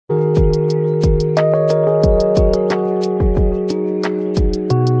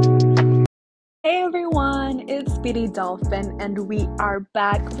everyone, it's SpeedyDolphiin and we are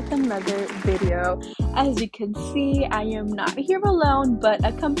back with another video. As you can see, I am not here alone but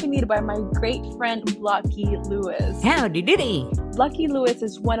accompanied by my great friend BlockyLuis. Howdy diddy! BlockyLuis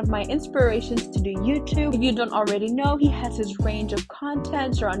is one of my inspirations to do YouTube. If you don't already know, he has his range of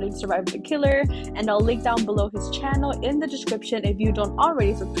content surrounding Survive the Killer, and I'll link down below his channel in the description if you don't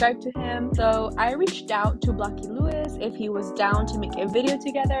already subscribe to him. So I reached out to BlockyLuis if he was down to make a video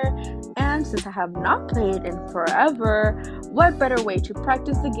together, and since I have not played in forever, what better way to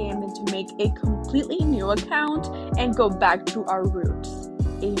practice the game than to make a completely new account and go back to our roots,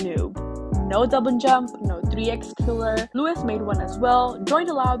 a noob. No double jump, no 3x killer. Luis made one as well, joined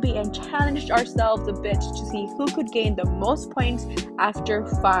the lobby and challenged ourselves a bit to see who could gain the most points after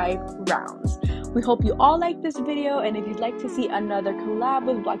 5 rounds. We hope you all like this video, and if you'd like to see another collab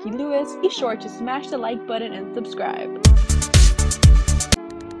with BlockyLuis, be sure to smash the like button and subscribe.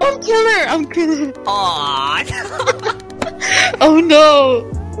 I'm killer! Aww! Oh no!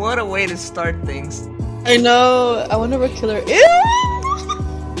 What a way to start things. I know, I wonder what killer is.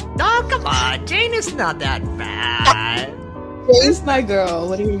 Oh, come on, Jane is not that bad. Jane's my girl,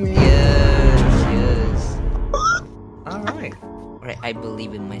 what do you mean? Yes. Alright. Alright, I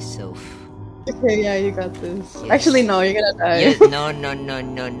believe in myself. Okay, yeah, you got this. Yes. Actually, no, you're gonna die. Yes,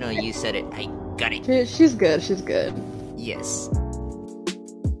 no, you said it. I got it. She's good, she's good. Yes.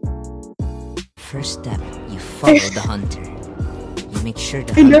 First step, you follow the hunter. You make sure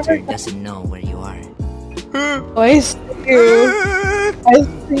the hunter doesn't know where you are. Oh, I see you. I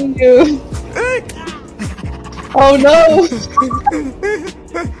see you. Oh no!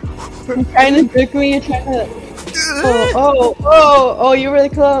 You're trying to trick me, you're trying to... Oh, you're really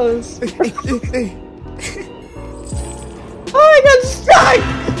close. Oh, I got stuck!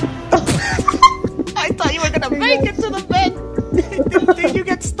 I thought you were gonna make it to the bed! Did you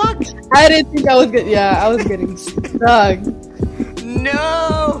get stuck? I didn't think I was good. Yeah, I was getting stuck.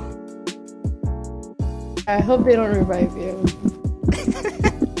 No! I hope they don't revive you.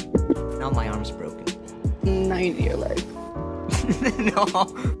 Now my arm's broken. 90 your leg. No.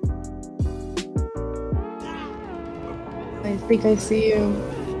 I think I see you.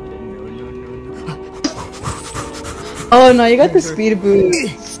 Oh no, you got the speed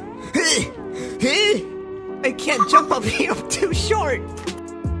boost. I can't jump up here, I'm too short.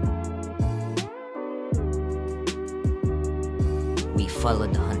 We follow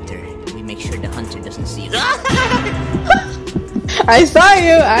the hunter. We make sure the hunter doesn't see us. I saw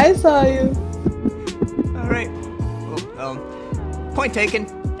you. Alright. Well, point taken.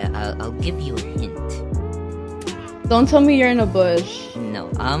 I'll give you a hint. Don't tell me you're in a bush. No,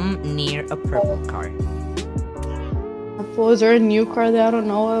 I'm near a purple car. Is there a new car that I don't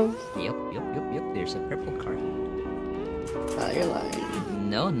know of? Yep. There's a purple car. Oh, you're lying.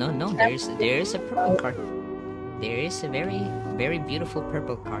 No. There's a purple car. There is a very, very beautiful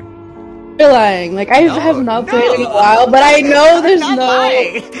purple car. You're lying. Like, I have not played in a while, but I know there's I'm not no...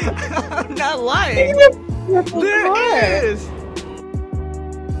 lying. I'm not lying. There is.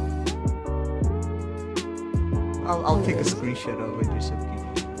 I'll take a screenshot of it or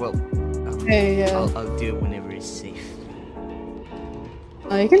something. Well, Hey, yeah. I'll do it whenever it's safe.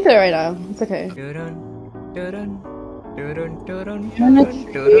 Oh, you can do it right now. It's okay. You're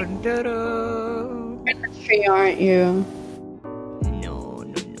in the tree, aren't you? No.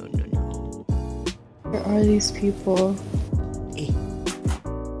 Where are these people? Eh.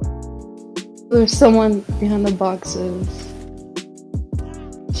 There's someone behind the boxes.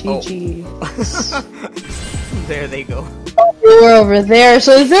 GG. Oh. There they go. Oh, you were over there.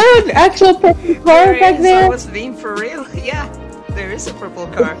 So is there an actual purple car back there? I was being for real. Yeah, there is a purple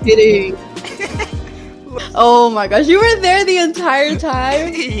car. I'm kidding. Oh my gosh, you were there the entire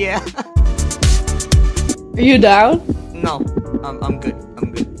time? Yeah. Are you down? No, I'm good.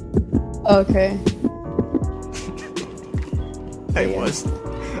 Okay. I was.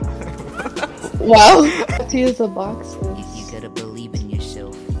 Wow. To use the boxes. You gotta believe in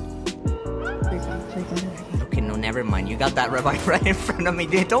yourself. I got it. Okay, no, never mind. You got that revive right in front of me.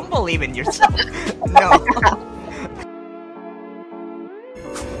 Don't believe in yourself. No.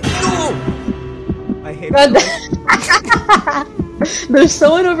 No! I hate that. There's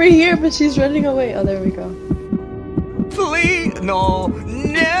someone over here, but she's running away. Oh, there we go. Please! No!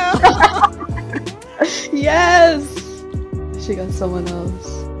 Yes! She got someone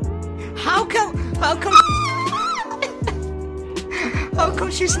else. How come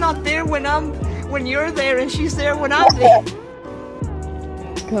she's not there when you're there and she's there when I'm there?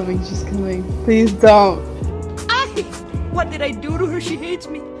 She's coming. Please don't. What did I do to her? She hates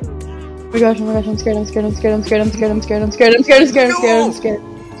me. Oh my gosh, I'm scared.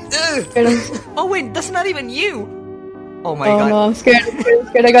 Oh wait, that's not even you. Oh my Oh god. no, I'm scared. I'm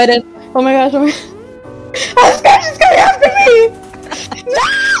scared. I got it. Oh my gosh. Oh my... I'm scared. She's coming after me. No!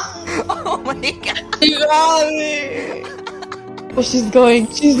 Oh my god. She got me. Oh, she's going.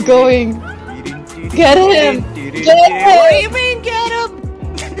 She's going. Get him. Get him. What do you mean, get him?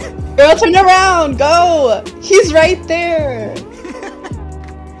 Girl, turn around. Go. He's right there.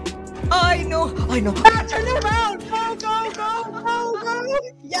 I know. Turn around. Go, go, go, go, go.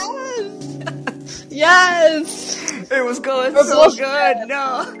 Yes. Yes. It was going We're so both good. dead.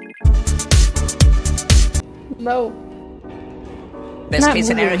 No. No. Best Not case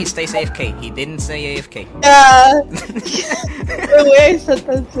scenario, moving. he stays AFK. He didn't say AFK. Yeah. The way I said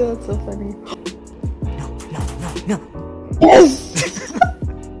that too, that's so funny. No. Yes.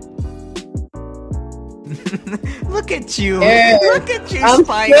 Look at you. Scared. Look at you I'm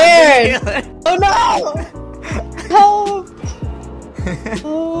spying scared. on the killer. Oh no! Help!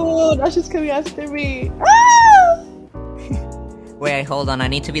 Oh, now she's coming after me. Ah! Wait, hold on. I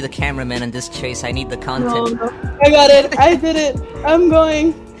need to be the cameraman in this chase. I need the content. No. I got it. I did it. I'm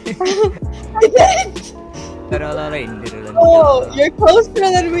going. I did it. Oh, you're closer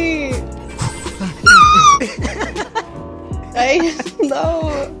than me.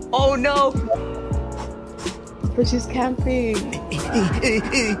 No. Oh no. But she's camping.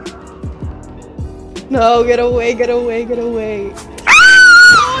 No, get away, get away, get away.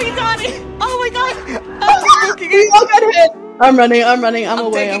 Oh, you got it. Oh my god. We all got hit. I'm running, I'm away,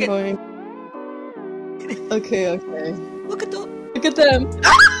 I'm taking it. going. Okay. Look at the. Look at them.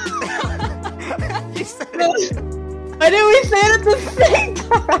 You said it. Why didn't we say it at the same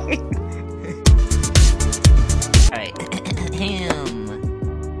time? Alright.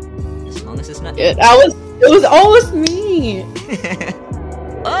 As long as it's not. It was almost me.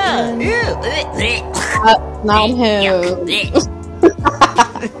 Oh, ew. Not him.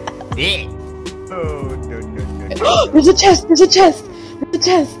 Oh, no. There's a chest, there's a chest.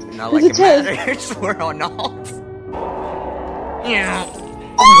 Not There's like a chest. it matters. We're on alt. Yeah.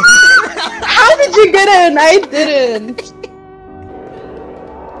 How did you get in? I didn't.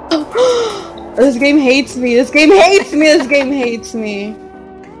 This game hates me.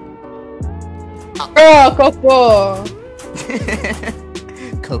 Oh, Coco.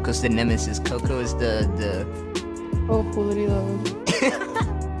 Coco's the nemesis. Coco is the Oh, podrido.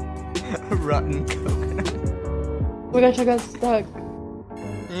 rotten coconut. Oh my gosh, I got stuck.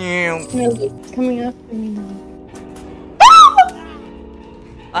 Yeah. It's coming after me now.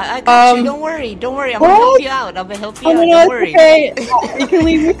 I got you. Don't worry. I'm gonna help you out. Oh no, Don't it's worry. okay. You can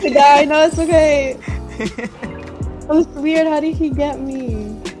leave me to die. No, it's okay. That was weird. How did he get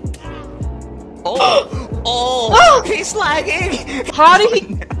me? Oh, he's lagging. How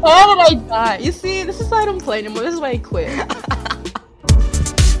did I die? You see, this is why I don't play anymore. This is why I quit.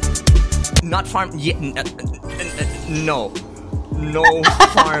 Not farm. Yeah, no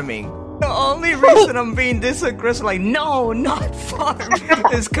farming. The only reason I'm being this aggressive, like, no, not farm,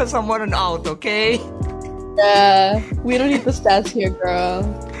 is because I'm on an out, okay? Yeah, we don't need the stats here, girl.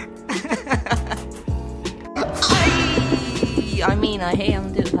 I mean, hey,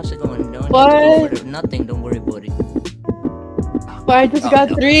 I'm dude. How's it going? What? Nothing. Don't worry about it. But I just got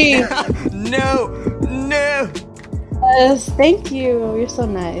 3. No. Yes, thank you. You're so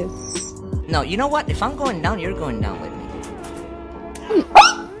nice. No, you know what? If I'm going down, you're going down with me.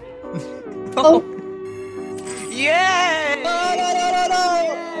 Oh. Yay! No.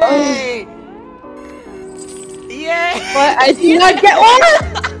 Yay! Yay! What? I did not get what?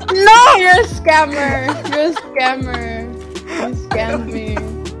 No, you're a scammer. You scammed me.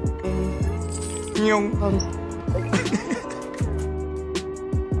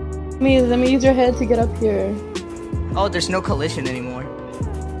 Let me use your head to get up here. Oh, there's no collision anymore.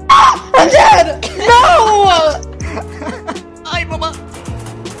 I'm dead! No! Ay, mama!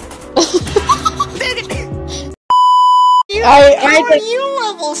 How are you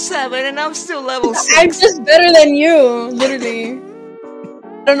level 7 and I'm still level 6? I'm just better than you, literally.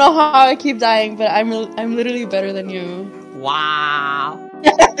 I don't know how I keep dying, but I'm literally better than you. Wow.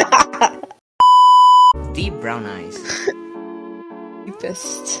 Deep brown eyes.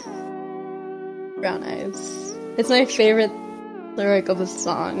 Deepest brown eyes. It's my favorite lyric of the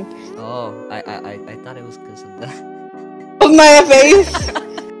song. Oh, I thought it was because of that. Of my face.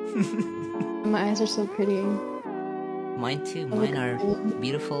 My eyes are so pretty. Mine too. Mine are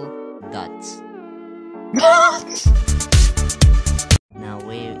beautiful dots. Now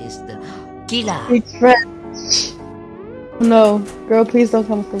where is the killer? It's French. No, girl, please don't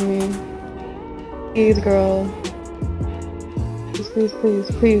come for me. Please, girl. Please please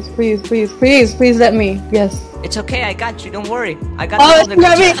let me. Yes. It's okay, I got you, don't worry. I got Oh, the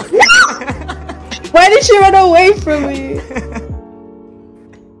let me. Why did she run away from me?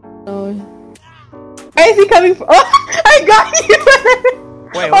 Oh. Why is he coming from? Oh, I got you!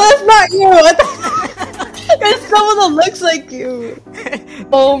 Wait, oh, that's not you! There's someone that looks like you!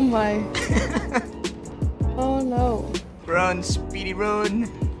 Oh my. Oh no. Run, Speedy, run!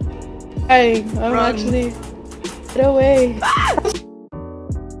 I'm actually... Get away.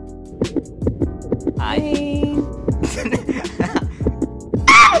 Hi.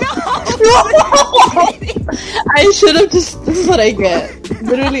 I should have just. This is what I get.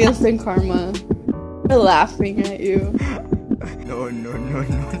 Literally instant karma. We're laughing at you. No.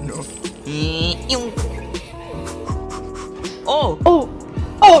 Oh!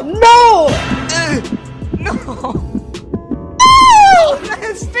 Oh no! No! Oh,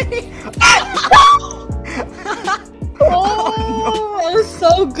 nasty! oh, that was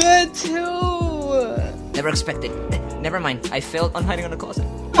so good too. Never expected. Never mind. I failed on hiding on the closet.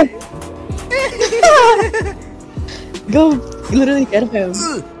 Go literally get him.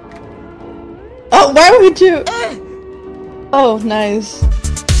 Oh, why would you? Oh, nice.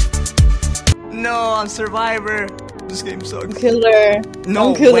 No, I'm survivor. This game sucks. Killer.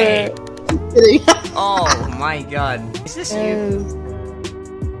 No killer. way. I'm kidding. Oh my god. Is this you?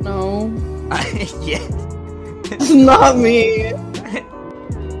 No. Yes. It's not me.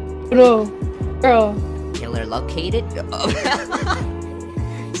 No. Girl. Killer located?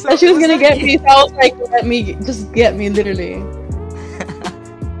 So she was gonna get me, so I was like, let me, just get me, literally.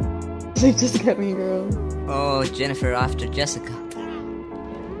 Like, just get me, girl. Oh, Jennifer after Jessica.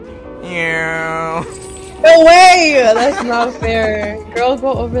 Yeah. No way! That's not fair. Girl,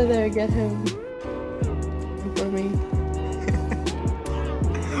 go over there, get him. For me.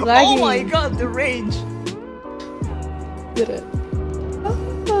 Oh my god, the range! Did it.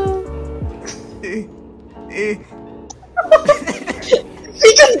 She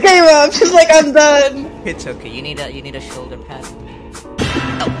just gave up. She's like, I'm done. It's okay. You need a shoulder pad.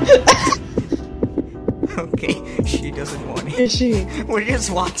 Okay, she doesn't want it. Is she? We're just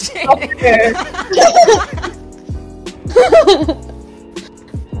watching. Okay.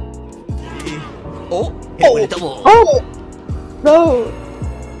 Oh, hit with a double. Oh, no.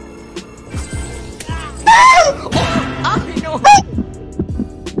 I know.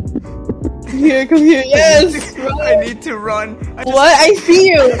 Come here, yes! I need to run. What? I see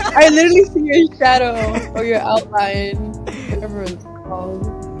you! I literally see your shadow, or your outline, whatever it's called.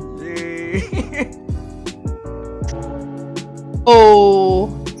 Oh,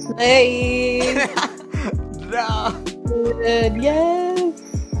 slay! No. Yes,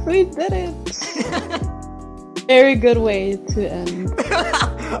 we did it! Very good way to end.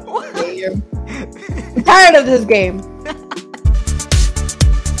 I'm tired of this game.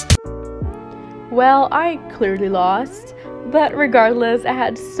 Well, I clearly lost, but regardless, I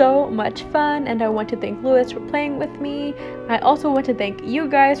had so much fun, and I want to thank Luis for playing with me. I also want to thank you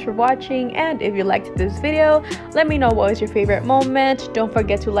guys for watching, and if you liked this video, let me know what was your favorite moment. Don't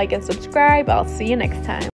forget to like and subscribe. I'll see you next time.